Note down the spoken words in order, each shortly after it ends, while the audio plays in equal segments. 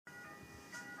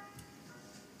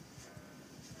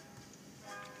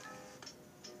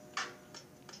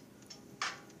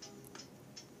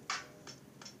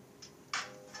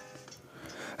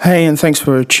Hey, and thanks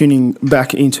for tuning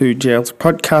back into JL's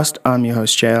podcast. I'm your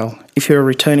host, JL. If you're a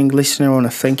returning listener, I want to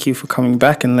thank you for coming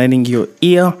back and lending your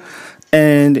ear.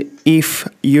 And if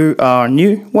you are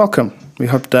new, welcome. We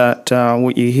hope that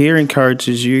what you hear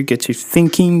encourages you, gets you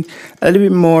thinking a little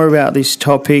bit more about these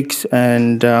topics,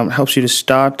 and helps you to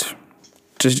start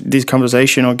this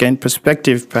conversation or gain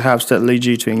perspective, perhaps, that leads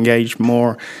you to engage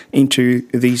more into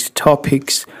these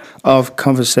topics of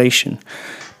conversation.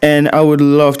 And I would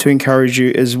love to encourage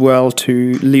you as well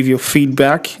to leave your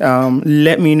feedback.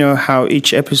 Let me know how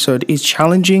each episode is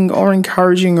challenging or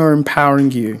encouraging or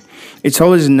empowering you. It's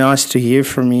always nice to hear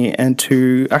from you and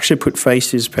to actually put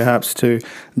faces perhaps to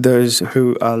those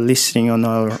who are listening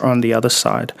on the other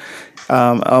side.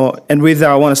 And with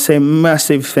that, I want to say a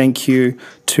massive thank you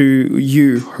to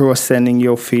you who are sending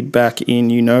your feedback in.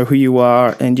 You know who you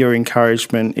are, and your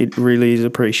encouragement, it really is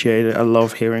appreciated. I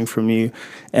love hearing from you.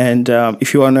 And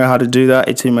if you want to know how to do that,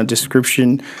 it's in my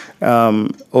description,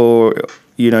 or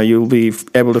you'll be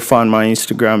able to find my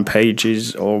Instagram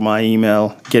pages or my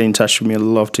email. Get in touch with me. I'd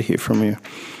love to hear from you.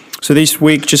 So this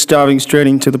week, just diving straight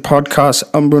into the podcast,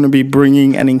 I'm going to be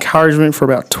bringing an encouragement for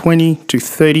about 20 to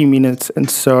 30 minutes. And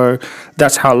so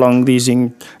that's how long these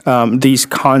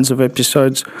kinds of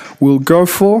episodes will go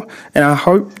for. And I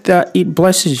hope that it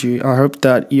blesses you. I hope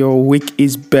that your week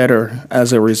is better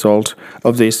as a result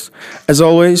of this. As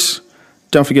always,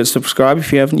 don't forget to subscribe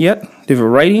if you haven't yet. Leave a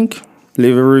rating,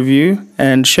 leave a review,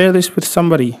 and share this with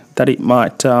somebody that it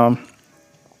might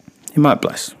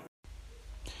bless.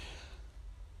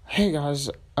 Hey guys,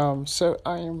 so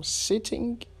I am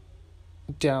sitting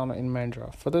down in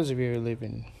Mandurah. For those of you who live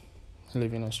in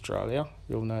Australia,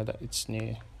 you'll know that it's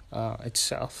it's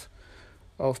south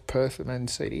of Perth, the main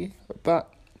city.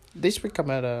 But this week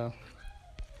I'm at a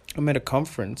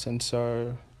conference, and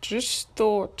so just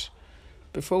thought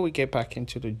before we get back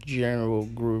into the general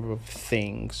groove of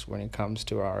things when it comes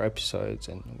to our episodes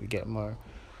and we get more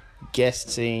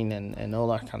guests in and all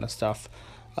that kind of stuff,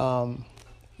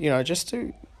 just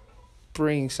to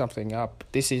bring something up.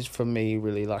 This is for me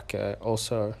really like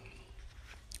also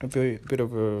a bit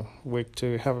of a week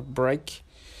to have a break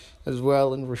as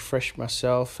well and refresh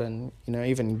myself, and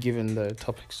even given the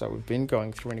topics that we've been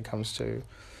going through when it comes to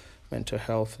mental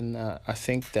health, and I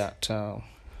think that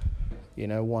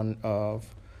one of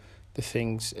the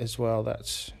things as well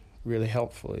that's really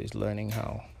helpful is learning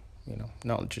how,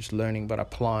 not just learning but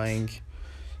applying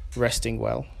resting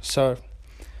well. So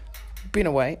been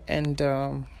away, and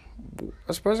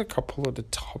I suppose a couple of the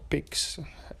topics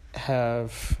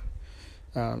have,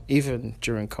 even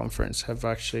during conference, have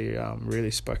actually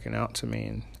really spoken out to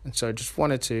me. And so I just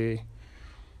wanted to,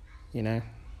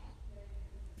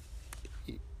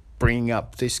 bring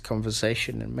up this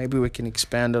conversation, and maybe we can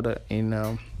expand on it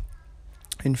in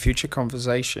future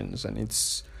conversations. And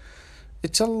it's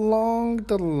along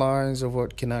the lines of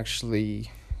what can actually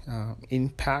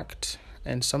impact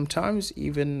and sometimes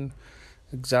even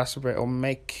exacerbate or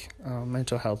make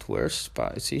mental health worse,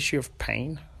 but it's the issue of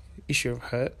pain, issue of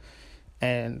hurt,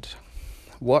 and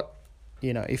what,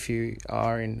 if you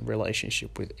are in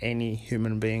relationship with any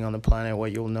human being on the planet,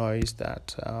 what you'll know is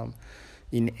that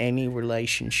in any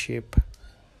relationship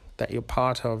that you're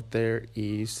part of, there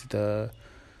is a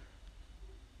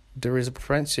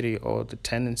propensity or the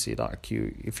tendency,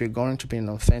 if you're going to be in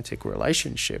an authentic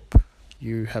relationship,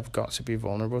 you have got to be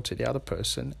vulnerable to the other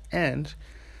person and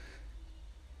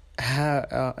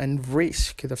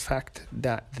risk the fact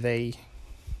that they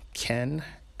can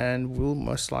and will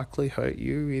most likely hurt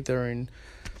you, either in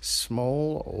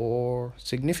small or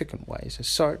significant ways.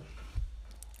 So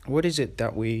what is it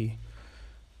that we do?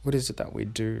 What is it that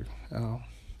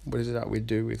we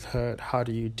do with hurt? How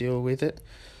do you deal with it?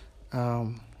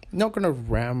 Not going to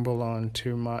ramble on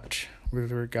too much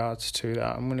with regards to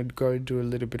that. I'm going to go do a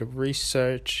little bit of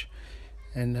research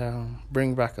and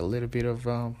bring back a little bit of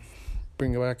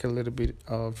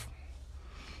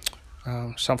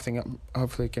something that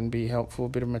hopefully can be helpful, a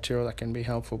bit of material that can be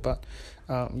helpful. But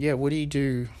what do you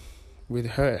do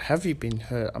with hurt? Have you been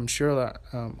hurt? I'm sure that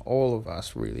all of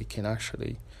us really can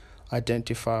actually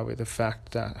identify with the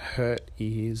fact that hurt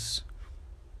is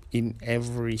in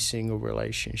every single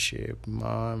relationship,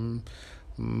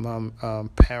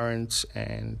 parents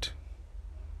and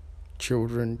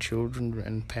children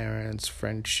and parents,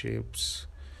 friendships,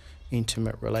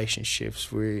 intimate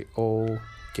relationships. We all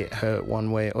get hurt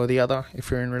one way or the other if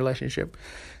you're in a relationship.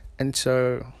 And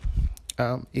so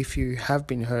if you have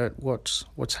been hurt,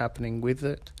 what's happening with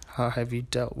it? How have you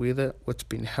dealt with it? What's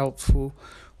been helpful?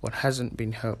 What hasn't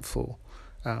been helpful?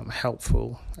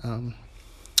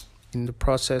 In the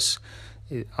process,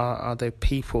 are there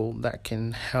people that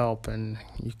can help, and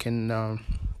you can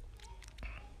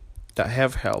that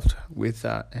have helped with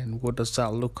that, and what does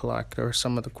that look like? There are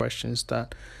some of the questions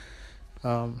that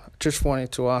just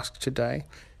wanted to ask today,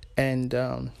 and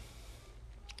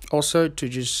also to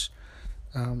just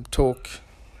talk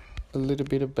a little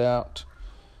bit about.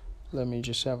 Let me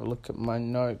just have a look at my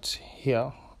notes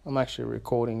here. I'm actually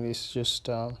recording this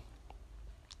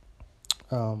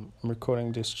I'm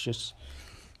recording this just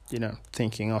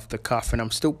thinking off the cuff, and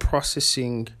I'm still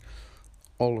processing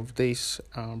all of this.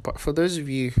 But for those of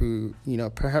you who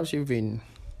perhaps you've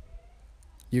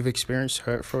experienced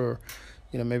hurt for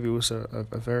maybe it was a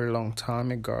very long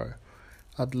time ago,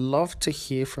 I'd love to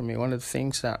hear from you. One of the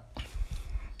things that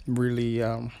really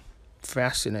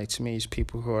fascinates me is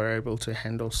people who are able to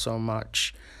handle so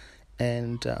much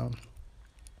and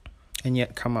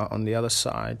yet come out on the other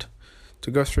side, to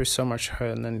go through so much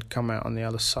hurt and then come out on the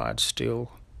other side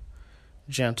still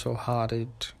gentle-hearted,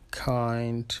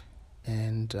 kind,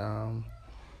 and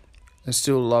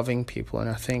still loving people. And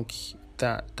I think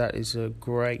that is a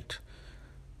great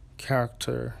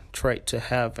character trait to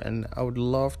have, and I would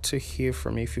love to hear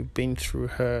from you if you've been through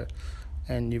hurt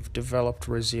and you've developed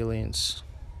resilience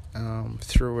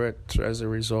through it as a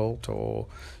result, or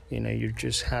you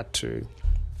just had to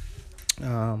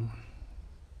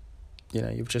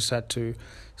you've just had to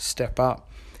step up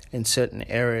in certain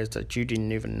areas that you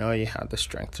didn't even know you had the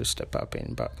strength to step up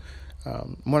in. But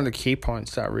one of the key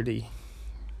points that really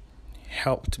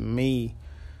helped me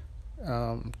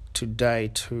today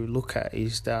to look at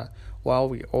is that while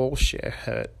we all share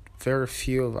hurt, very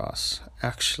few of us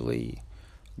actually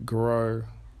grow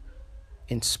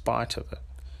in spite of it.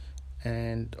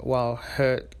 And while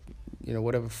hurt,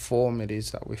 whatever form it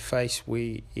is that we face,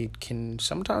 it can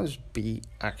sometimes be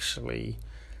actually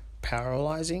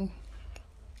paralyzing.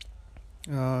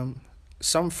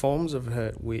 Some forms of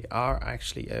hurt we are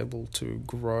actually able to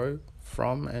grow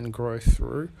from and grow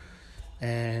through.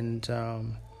 And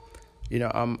I'm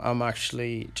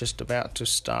actually just about to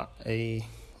start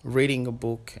reading a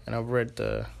book, and I've read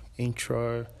the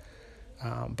intro,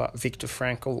 but Viktor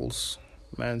Frankl's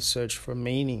Man's Search for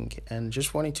Meaning, and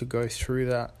just wanting to go through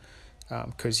that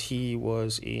because he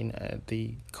was in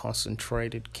the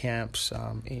concentrated camps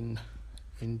in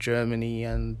Germany,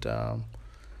 and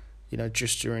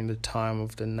just during the time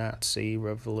of the Nazi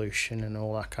revolution and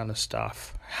all that kind of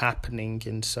stuff happening.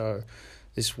 And so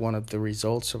this is one of the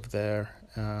results of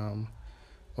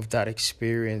of that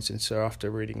experience. And so after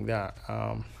reading that,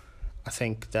 I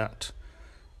think that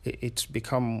it's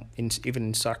become, even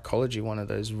in psychology, one of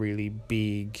those really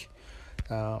big,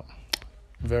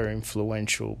 very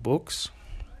influential books.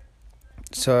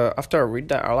 So after I read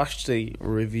that, I'll actually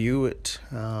review it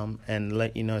and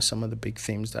let you know some of the big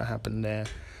themes that happened there.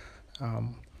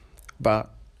 But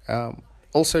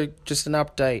also just an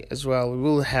update as well.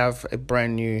 We'll have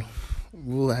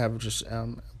just a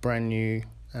brand new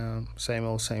same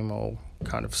old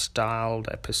kind of styled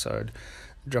episode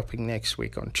dropping next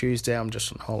week on Tuesday. I'm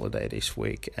just on holiday this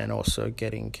week, and also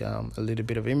getting a little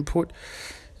bit of input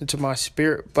into my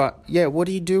spirit. But yeah, what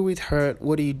do you do with hurt?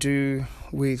 What do you do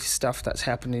with stuff that's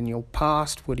happened in your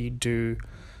past? What do you do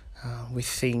with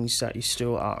things that you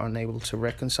still are unable to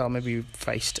reconcile? Maybe you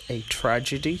faced a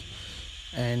tragedy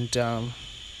and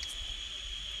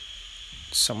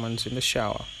someone's in the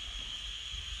shower.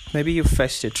 Maybe you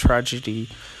faced a tragedy.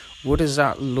 What does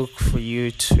that look for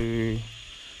you to...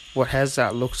 What has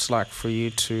that looked like for you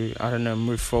to,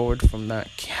 move forward from that?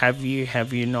 Have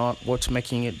you not? What's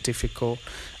making it difficult?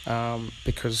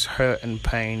 Because hurt and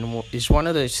pain is one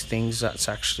of those things that's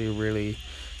actually really,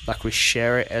 like, we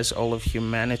share it as all of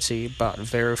humanity, but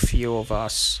very few of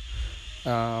us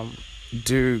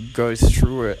do go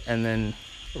through it and then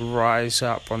rise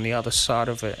up on the other side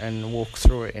of it and walk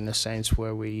through it in a sense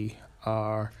where we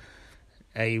are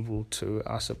able to,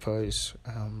 I suppose,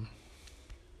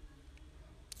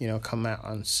 come out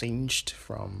unsinged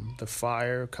from the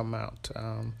fire, come out,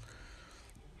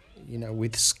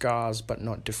 with scars but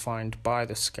not defined by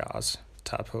the scars,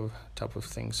 type of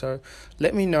thing. So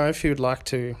let me know if you'd like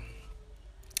to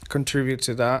contribute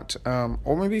to that,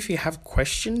 or maybe if you have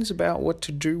questions about what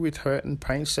to do with hurt and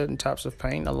pain, certain types of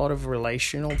pain. A lot of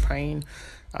relational pain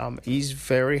is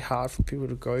very hard for people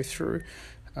to go through.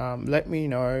 Let me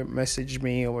know, message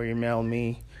me or email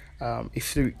me.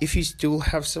 If you still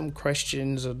have some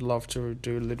questions, I'd love to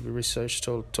do a little bit of research,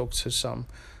 to talk to some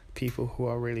people who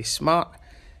are really smart,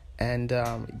 and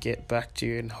get back to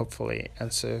you and hopefully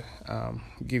answer,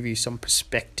 give you some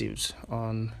perspectives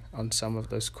on some of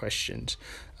those questions.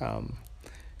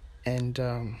 Didn't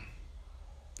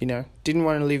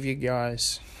want to leave you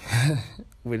guys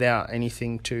without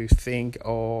anything to think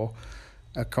or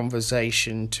a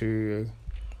conversation to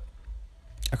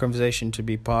a conversation to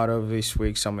be part of this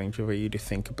week, something for you to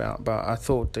think about. But I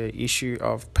thought the issue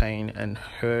of pain and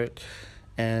hurt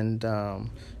and,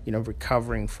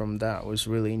 recovering from that was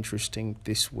really interesting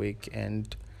this week.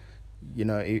 And,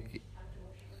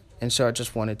 and so I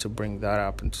just wanted to bring that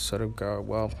up and to sort of go,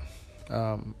 well,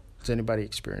 is anybody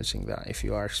experiencing that? If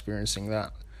you are experiencing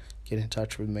that, get in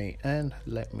touch with me and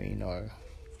let me know.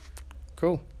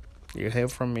 Cool. You'll hear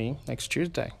from me next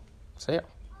Tuesday. See ya.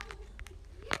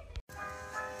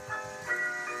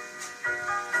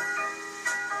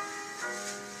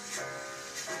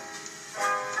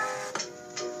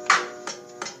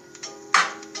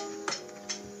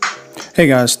 Hey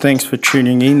guys, thanks for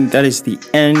tuning in. That is the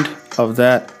end of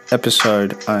that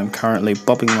episode. I'm currently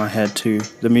bobbing my head to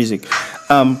the music.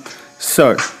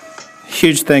 So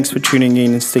huge thanks for tuning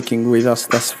in and sticking with us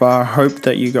thus far. I hope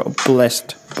that you got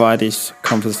blessed by this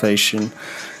conversation.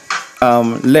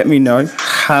 Let me know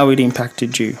how it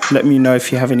impacted you. Let me know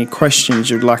if you have any questions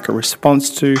you'd like a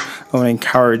response to. I want to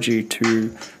encourage you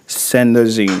to send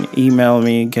those in. Email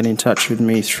me, get in touch with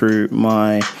me through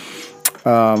my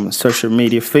social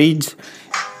media feeds.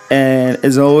 And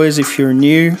as always, if you're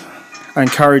new, I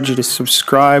encourage you to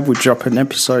subscribe. We drop an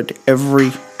episode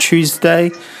every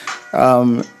Tuesday.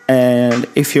 And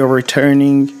if you're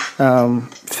returning,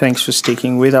 thanks for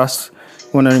sticking with us.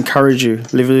 I want to encourage you,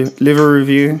 leave a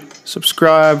review,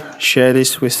 subscribe, share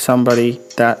this with somebody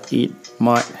that it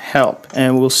might help.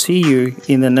 And we'll see you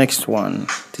in the next one.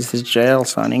 This is JL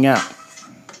signing out.